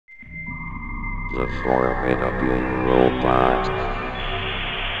The formidable robot.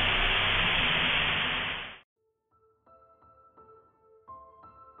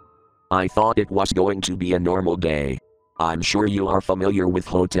 I thought it was going to be a normal day. I'm sure you are familiar with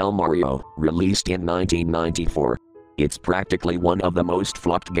Hotel Mario, released in 1994. It's practically one of the most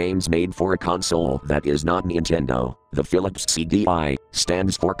flopped games made for a console that is not Nintendo. The Philips CDI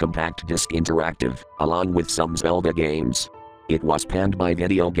stands for Compact Disc Interactive, along with some Zelda games. It was panned by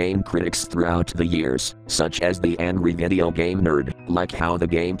video game critics throughout the years, such as the angry video game nerd, like how the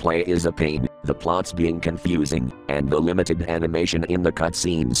gameplay is a pain, the plots being confusing, and the limited animation in the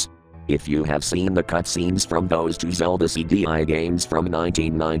cutscenes. If you have seen the cutscenes from those two Zelda CDI games from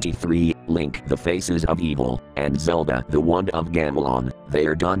 1993, Link the Faces of Evil, and Zelda the Wand of Gamelon, they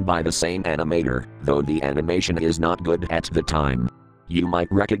are done by the same animator, though the animation is not good at the time. You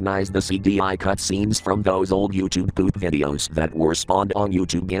might recognize the CDI cutscenes from those old YouTube poop videos that were spawned on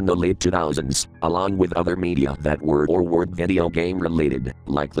YouTube in the late 2000s, along with other media that were or weren't video game related,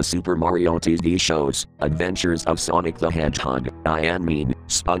 like the Super Mario TV shows, Adventures of Sonic the Hedgehog,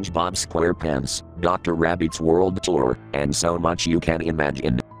 SpongeBob SquarePants, Dr. Rabbit's World Tour, and so much you can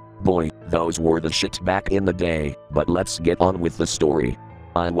imagine. Boy, those were the shit back in the day, but let's get on with the story.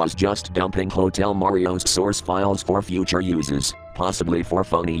 I was just dumping Hotel Mario's source files for future uses, possibly for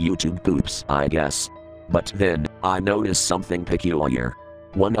funny YouTube poops, I guess. But then, I noticed something peculiar.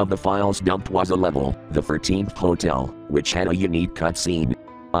 One of the files dumped was a level, the 13th Hotel, which had a unique cutscene.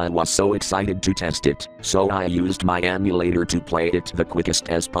 I was so excited to test it, so I used my emulator to play it the quickest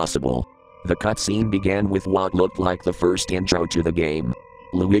as possible. The cutscene began with what looked like the first intro to the game.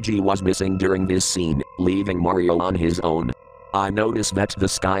 Luigi was missing during this scene, leaving Mario on his own. I noticed that the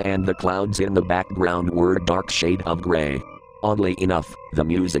sky and the clouds in the background were a dark shade of gray. Oddly enough, the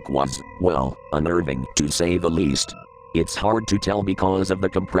music was, well, unnerving to say the least. It's hard to tell because of the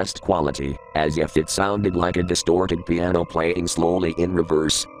compressed quality, as if it sounded like a distorted piano playing slowly in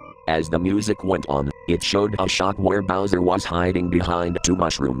reverse. As the music went on, it showed a shot where Bowser was hiding behind two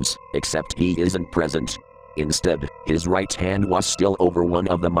mushrooms, except he isn't present. Instead, his right hand was still over one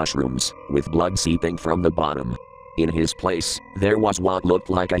of the mushrooms, with blood seeping from the bottom. In his place, there was what looked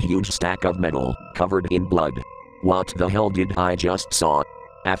like a huge stack of metal, covered in blood. What the hell did I just saw?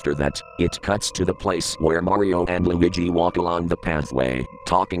 After that, it cuts to the place where Mario and Luigi walk along the pathway,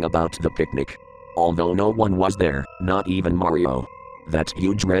 talking about the picnic. Although no one was there, not even Mario. That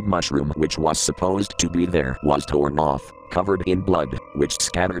huge red mushroom which was supposed to be there was torn off, covered in blood, which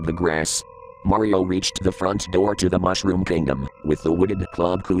scattered the grass. Mario reached the front door to the Mushroom Kingdom, with the wooded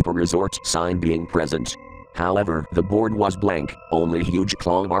Club Koopa Resort sign being present. However, the board was blank, only huge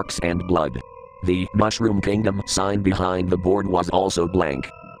claw marks and blood. The Mushroom Kingdom sign behind the board was also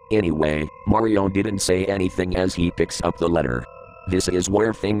blank. Anyway, Mario didn't say anything as he picks up the letter. This is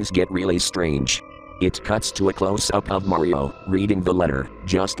where things get really strange. It cuts to a close-up of Mario, reading the letter,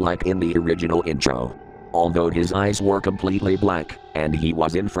 just like in the original intro. Although his eyes were completely black, and he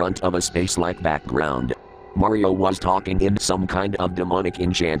was in front of a space-like background. Mario was talking in some kind of demonic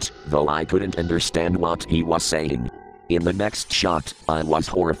enchant, though I couldn't understand what he was saying. In the next shot, I was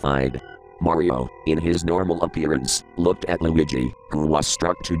horrified. Mario, in his normal appearance, looked at Luigi, who was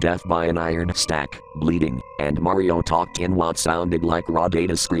struck to death by an iron stack, bleeding, and Mario talked in what sounded like raw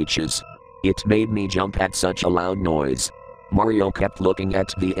data screeches. It made me jump at such a loud noise. Mario kept looking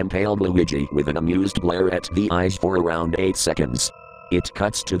at the impaled Luigi with an amused glare at the eyes for around 8 seconds. It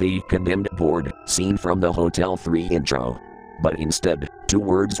cuts to the condemned board, seen from the Hotel 3 intro. But instead, 2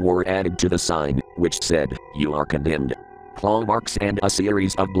 words were added to the sign, which said, "You are condemned." Claw marks and a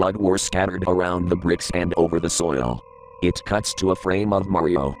series of blood were scattered around the bricks and over the soil. It cuts to a frame of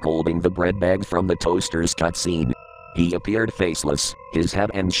Mario holding the bread bag from the Toasters cutscene. He appeared faceless, his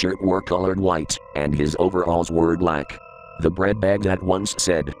hat and shirt were colored white, and his overalls were black. The bread bag that once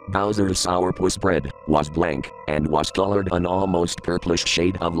said, "Bowser's Sourpuss Bread," was blank, and was colored an almost purplish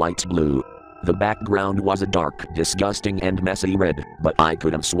shade of light blue. The background was a dark, disgusting and messy red, but I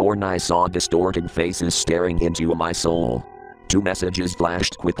could have sworn I saw distorted faces staring into my soul. 2 messages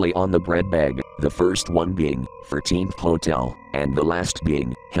flashed quickly on the bread bag, the first one being, 13th Hotel, and the last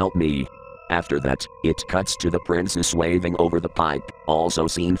being, "Help me." After that, it cuts to the princess waving over the pipe, also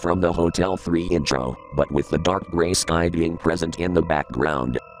seen from the Hotel 3 intro, but with the dark gray sky being present in the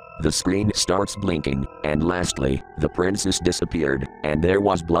background. The screen starts blinking, and lastly, the princess disappeared, and there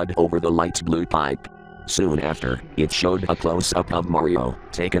was blood over the light blue pipe. Soon after, it showed a close-up of Mario,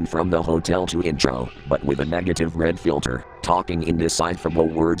 taken from the Hotel 2 intro, but with a negative red filter, talking indecipherable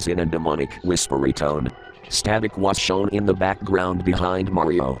words in a demonic, whispery tone. Static was shown in the background behind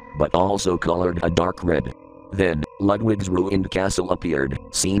Mario, but also colored a dark red. Then, Ludwig's ruined castle appeared,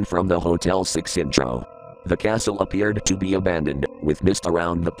 seen from the Hotel 6 intro. The castle appeared to be abandoned, with mist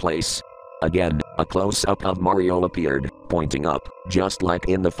around the place. Again, a close-up of Mario appeared, pointing up, just like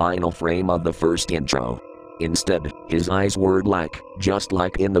in the final frame of the first intro. Instead, his eyes were black, just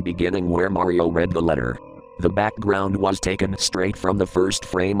like in the beginning where Mario read the letter. The background was taken straight from the first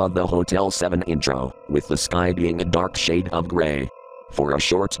frame of the Hotel 7 intro, with the sky being a dark shade of gray. For a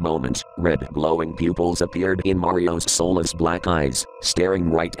short moment, red glowing pupils appeared in Mario's soulless black eyes, staring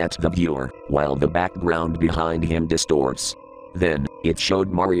right at the viewer, while the background behind him distorts. Then, it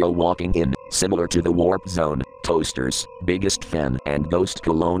showed Mario walking in, similar to the Warp Zone, Toaster's biggest fan and Ghost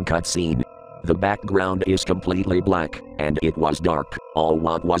Cologne cutscene. The background is completely black, and it was dark. All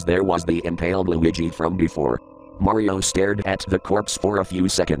what was there was the impaled Luigi from before. Mario stared at the corpse for a few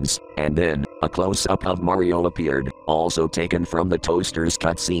seconds, and then, a close-up of Mario appeared, also taken from the Toaster's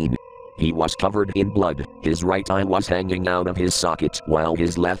cutscene. He was covered in blood, his right eye was hanging out of his socket while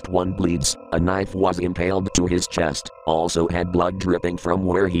his left one bleeds, a knife was impaled to his chest, also had blood dripping from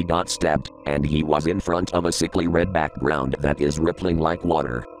where he got stabbed, and he was in front of a sickly red background that is rippling like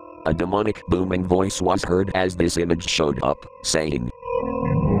water. A demonic booming voice was heard as this image showed up, saying,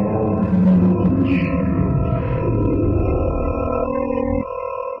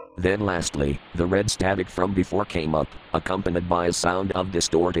 Then lastly, the red static from before came up, accompanied by a sound of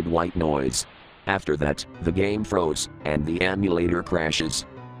distorted white noise. After that, the game froze, and the emulator crashes.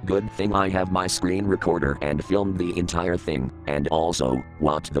 Good thing I have my screen recorder and filmed the entire thing, and also,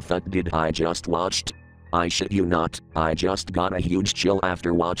 what the fuck did I just watched? I shit you not, I just got a huge chill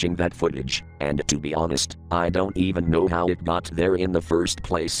after watching that footage, and to be honest, I don't even know how it got there in the first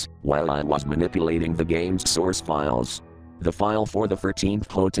place, while I was manipulating the game's source files. The file for the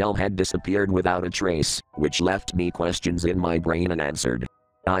 13th hotel had disappeared without a trace, which left me questions in my brain unanswered.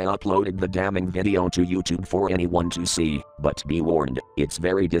 I uploaded the damning video to YouTube for anyone to see, but be warned, it's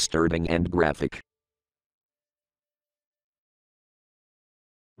very disturbing and graphic.